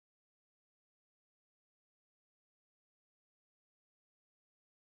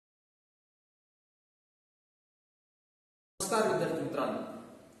नमस्कार विद्यार्थी मित्रांनो,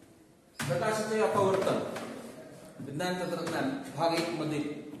 प्रकाशाचे अपवर्तन विज्ञान तंत्रज्ञान भाग 1 मधील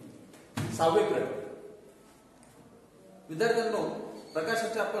 6वे प्रयोग. विद्यार्थ्यांनो,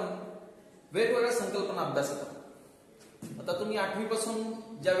 प्रकाशाचे आपण वेगवेगळ्या संकल्पना अभ्यासत आहोत. आता तुम्ही 8वी पासून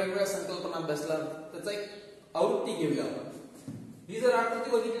ज्या वेगवेगळ्या संकल्पना अभ्यासला त्याचा एक आवृत्ती घेऊया आपण. ही जर आकृती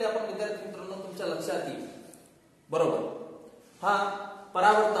बघितली आपण विद्यार्थी मित्रांनो तुमच्या लक्षात येईल. बरोबर, हा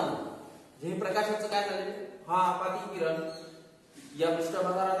परावर्तन जे प्रकाशाचं काय झालेलं, हा आपाती किरण या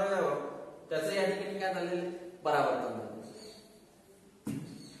पृष्ठभागावर आल्यावर त्याचं या ठिकाणी काय झालेलं, परावर्तन झालं.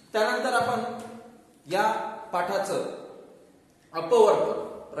 त्यानंतर आपण या पाठाचं अपवर्तन,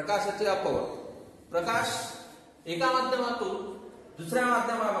 प्रकाशाचे अपवर्तन, प्रकाश एका माध्यमातून दुसऱ्या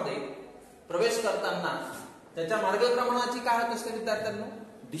माध्यमामध्ये प्रवेश करताना त्याच्या मार्गक्रमणाची काय होत असते विद्यार्थ्यांना,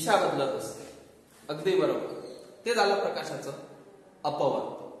 दिशा बदलत असते. अगदी बरोबर, ते झालं प्रकाशाचं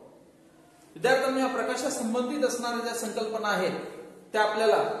अपवर्तन. विद्यार्थ्यांनो, या प्रकाशा संबंधित असणाऱ्या ज्या संकल्पना आहेत त्या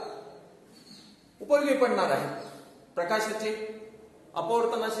आपल्याला उपयोगी पडणार आहेत. प्रकाशाचे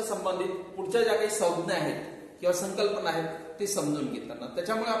अपवर्तनाशी संबंधित पुढच्या ज्या काही संज्ञा आहेत किंवा संकल्पना आहेत ते समजून घेताना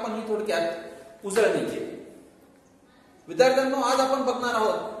त्याच्यामुळे आपण ही थोडक्यात उजळणी केली. विद्यार्थ्यांनो, आज आपण बघणार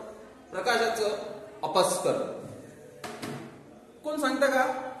आहोत प्रकाशाचं अपस्करण. कोण सांगतं का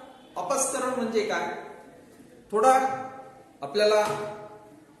अपस्करण म्हणजे काय? थोडा आपल्याला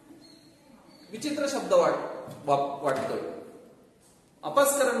विचित्र शब्द वाटतोय.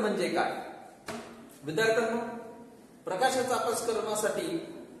 अपस्करण म्हणजे काय? विद्यार्थ्यांनो, प्रकाशाच्या अपस्करणासाठी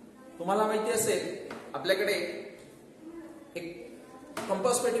तुम्हाला माहिती असेल आपल्याकडे एक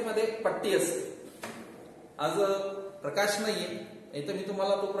कंपास पेटीमध्ये पट्टी असते. आज प्रकाश नाहीये, नाही तर मी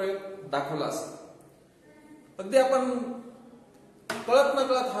तुम्हाला तो प्रयोग दाखवला असता. अगदी आपण कळत न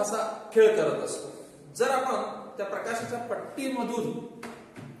कळत हा असा खेळ करत असतो. जर आपण त्या प्रकाशाच्या पट्टीमधून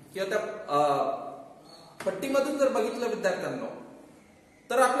किंवा त्या पट्टीमधून जर बघितलं विद्यार्थ्यांना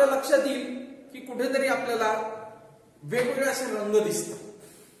तर आपल्या लक्षात येईल की कुठेतरी आपल्याला वेगवेगळे असे रंग दिसतात.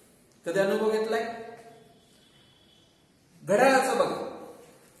 कधी अनुभव घेतलाय? घड्याळाचा बघा,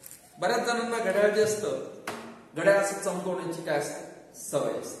 बऱ्याच जणांना घड्याळ जे असतं, घड्याळ असं चमकवण्याची काय असते,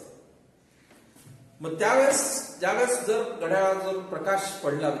 सवय असते. मग ज्यावेळेस जर घड्याळावर प्रकाश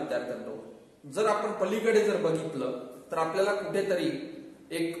पडला विद्यार्थ्यांना, जर आपण पलीकडे जर बघितलं तर आपल्याला कुठेतरी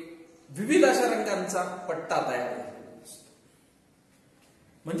एक विविध अशा रंगांचा पट्टा तयार झालेला असतो.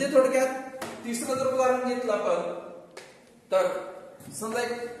 म्हणजे थोडक्यात तिसरं जर उदाहरण घेतलं आपण तर समजा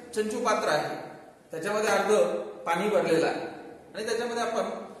एक चंचू पात्र आहे, त्याच्यामध्ये अर्ध पाणी भरलेलं आहे आणि त्याच्यामध्ये आपण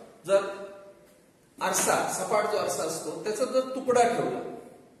जर आरसा, सपाट जो आरसा असतो त्याचा जर तुकडा ठेवला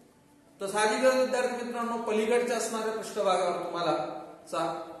तर साहजिकच विद्यार्थी मित्रांनो पलीकडच्या असणाऱ्या पृष्ठभागावर तुम्हाला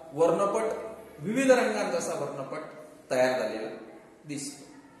वर्णपट, विविध रंगांचा असा वर्णपट तयार झालेला दिसतो.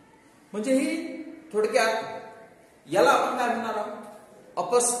 म्हणजे ही थोडक्यात याला आपण काय म्हणणार आहोत,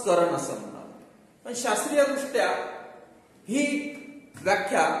 अपस्करण असं म्हणणार. पण शास्त्रीय दृष्ट्या ही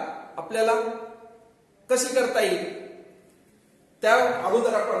व्याख्या आपल्याला कशी करता येईल त्या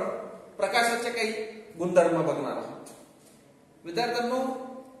अगोदर आपण प्रकाशाचे काही गुणधर्म बघणार आहोत. विद्यार्थ्यांनो,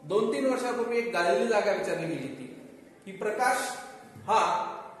 2-3 वर्षापूर्वी एक गाळलेली जागा विचारली गेली होती की प्रकाश हा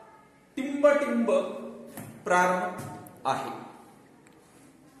टिंब प्रारण आहे.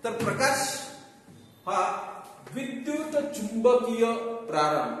 तर प्रकाश हा विद्युत चुंबकीय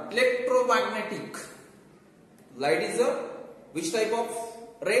प्रारण, electromagnetic. Light is a which type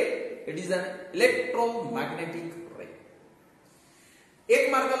of ray? It is an electromagnetic रे.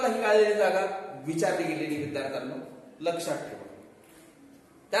 एक मार्गाला ही गाळलेली जागा विचारली गेलेली विद्यार्थ्यांना लक्षात ठेवा.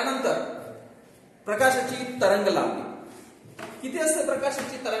 त्यानंतर प्रकाशाची तरंग लांबी किती असते?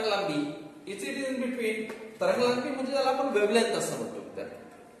 प्रकाशाची तरंग लांबी इज इट इन बिटवीन, तरंग लांबी म्हणजे ज्याला आपण वेव्हलेंथ असं म्हणतो.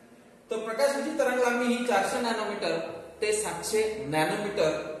 तर प्रकाशाची तरंग लांबी ही 400 नॅनोमीटर ते 700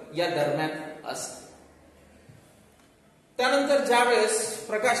 नॅनोमीटर या दरम्यान असते. त्यानंतर ज्या वेळेस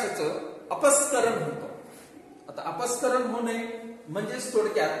प्रकाशाचं अपस्करण होतं, आता अपस्करण होणे म्हणजेच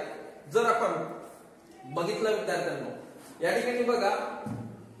थोडक्यात जर आपण बघितलं विद्यार्थ्यांनो, या ठिकाणी बघा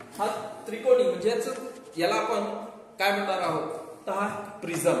हा त्रिकोणी म्हणजे याला आपण काय म्हणणार आहोत, तर हा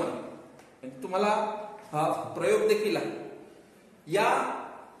प्रिझम आहे. तुम्हाला हा प्रयोग देखील आहे. या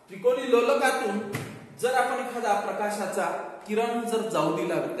त्रिकोणी लोलकातून जर आपण एखादा प्रकाशाचा किरण जर जाऊ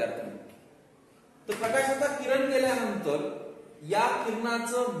दिला विद्यार्थ्यांना, तर प्रकाशाचा किरण गेल्यानंतर या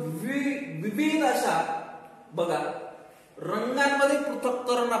किरणाचं विविध अशा बघा रंगांमध्ये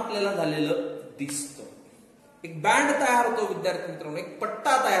पृथक्करण आपल्याला झालेलं दिसतं. एक बँड तयार होतो विद्यार्थी मित्रांनो, एक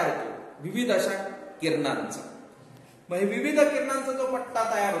पट्टा तयार होतो विविध अशा किरणांचा. मग हे विविध किरणांचा जो पट्टा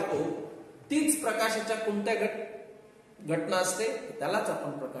तयार होतो तीच प्रकाशाच्या कोणत्या घटना असते त्यालाच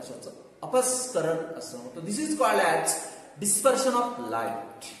आपण प्रकाशाचं अपस्करण असं म्हणतो. दिस is called as dispersion of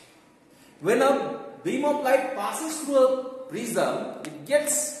light. When a beam of light passes through a prism, it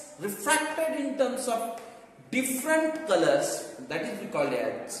gets refracted in terms of different colors. That is we call it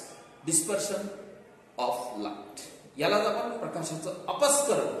as dispersion of light. याला आपण प्रकाशाचं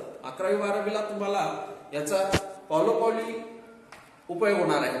अपस्करण. 11वी 12वीला तुम्हाला याचा पावलोपावली उपयोग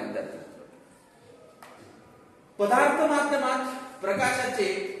होणार आहे विद्यार्थी. पदार्थ माध्यमात प्रकाशाचे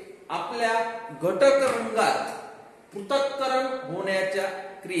आपल्या घटक रंगात पृथक्करण होण्याच्या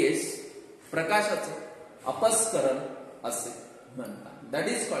क्रियेस प्रकाशाचे अपस्करण असे म्हणतात. That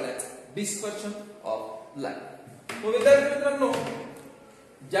is called as dispersion of light. तो विद्यार्थी मित्रांनो,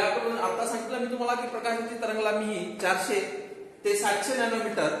 ज्याकडून आता सांगितलं मी तुम्हाला की प्रकाशाची तरंगलांबी ही 400 ते 700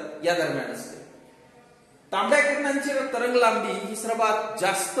 नॅनोमीटर या दरम्यान असते. तांबड्या किरणांची तरंगलांबी ही सर्वात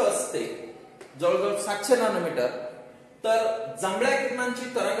जास्त असते, जवळजवळ 700 नॅनोमीटर. तर जांभळ्या किरणांची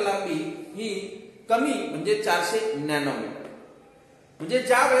तरंगलांबी ही कमी म्हणजे 400 नॅनोमीटर. म्हणजे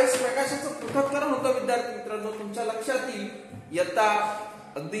ज्या वेळेस प्रकाशाचं पृथक्करण होतं विद्यार्थी मित्रांनो, तुमच्या लक्षात येईल इयत्ता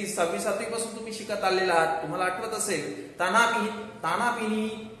अगदी 6वी 7वी पासून तुम्ही शिकत आलेला आहात. तुम्हाला आठवत असेल तानापिनी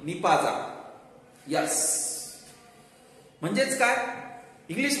निपाजा. यस, म्हणजेच काय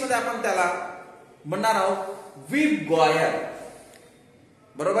इंग्लिश मध्ये आपण त्याला म्हणणार आहोत व्हीप गॉयर.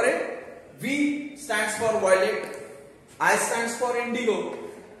 बरोबर आहे. V stands for violet, I stands for indigo,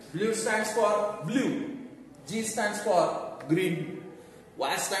 blue stands for blue, G stands for green,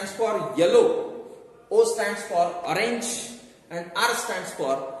 Y stands for yellow, O stands for orange and R stands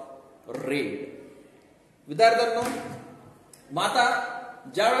for red. विद्यार्थ्यांनो, माता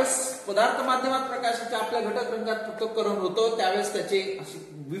ज्यावेळेस पदार्थ माध्यमात प्रकाशाच्या आपल्या घटक रंगात पृथक्करण होतं त्यावेळेस त्याचे असे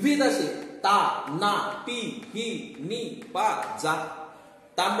विविध असे ता, ना, पी, ही, नी, पा, जा,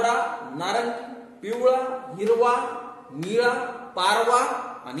 तांबडा, नारंगी, पिवळा, हिरवा, निळा, पारवा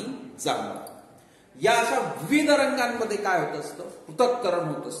आणि जांभळा या अशा विविध रंगांमध्ये काय होत असतं, पृथक्करण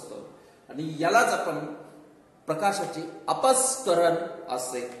होत असतं. आणि यालाच आपण प्रकाशाचे अपस्करण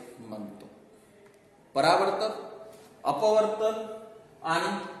असे म्हणतो. परावर्तन, अपवर्तन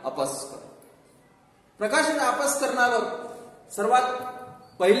आणि अपस्करण. प्रकाशाच्या अपस्करणावर सर्वात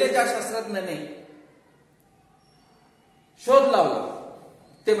पहिले ज्या शास्त्रज्ञाने शोध लावला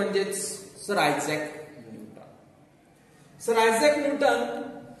ते म्हणजेच sir Isaac Newton. Sir Isaac Newton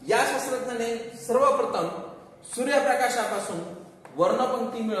या शास्त्रज्ञाने सर्वप्रथम सूर्यप्रकाशापासून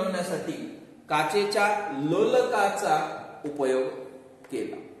वर्णपंक्ती मिळवण्यासाठी काचेच्या लोलकाचा उपयोग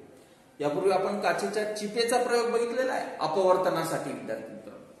केला. यापूर्वी आपण काचेच्या चिपेचा प्रयोग बघितलेला आहे अपवर्तनासाठी. विद्यार्थी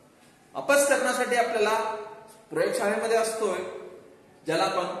मित्रांनो, अपस्करणासाठी आपल्याला प्रयोगशाळेमध्ये असतोय ज्याला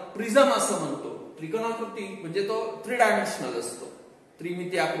आपण प्रिझम असं म्हणतो. त्रिकोणाकृती म्हणजे तो 3 डायमेन्शनल असतो,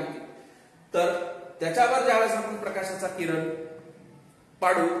 त्रिमितीय आकृती. तर त्याच्यावर ज्यावेळेस आपण प्रकाशाचा किरण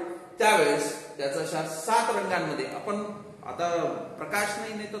पाडू त्यावेळेस त्याच्या 7 रंगांमध्ये आपण आता प्रकाश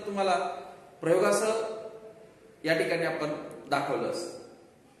नाही तर तुम्हाला प्रयोगासह या ठिकाणी आपण दाखवलं असतं.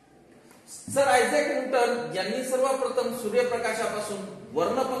 सर आयझॅक न्यूटन यांनी सर्वप्रथम सूर्यप्रकाशापासून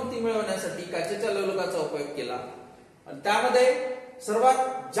वर्णपंक्ती मिळवण्यासाठी काचेच्या लोलकाचा उपयोग केला. आणि त्यामध्ये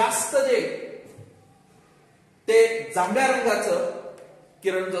सर्वात जास्त जे ते जांभळ्या रंगाचं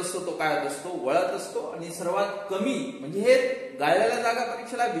किरण जो असतो तो काय होत असतो, वळत असतो. आणि सर्वात कमी म्हणजे हे गाळलेल्या जागा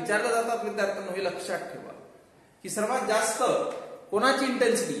परीक्षेला विचारल्या जातात विद्यार्थ्यांना, हे लक्षात ठेवा की सर्वात जास्त कोणाची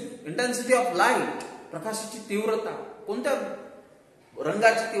इंटेन्सिटी ऑफ लाईट, प्रकाशाची तीव्रता, कोणत्या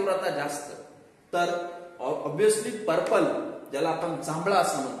रंगाची तीव्रता जास्त, तर ऑब्विसली पर्पल, ज्याला आपण जांभळा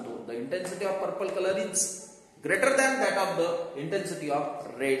असं म्हणतो. The intensity of purple colour is greater than that of the intensity of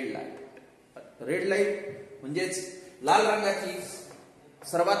red light. Red light म्हणजेच लाल रंगाची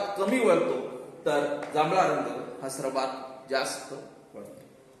सर्वात कमी वळतो, तर जांभळा रंग हा सर्वात जास्त वळतो.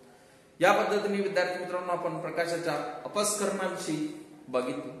 या पद्धतीने विद्यार्थी मित्रांनो आपण प्रकाशाच्या अपस्करणाविषयी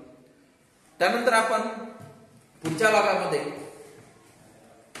बघितलं. त्यानंतर आपण पुढच्या भागामध्ये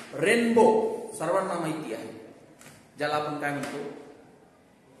रेनबो सर्वांना माहिती आहे, ज्याला आपण काय म्हणतो,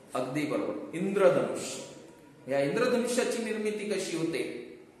 अगदी बरोबर इंद्रधनुष्य. या इंद्रधनुष्याची निर्मिती कशी होते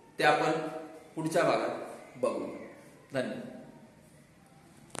ते आपण पुढच्या भागात बघू. धन्यवाद.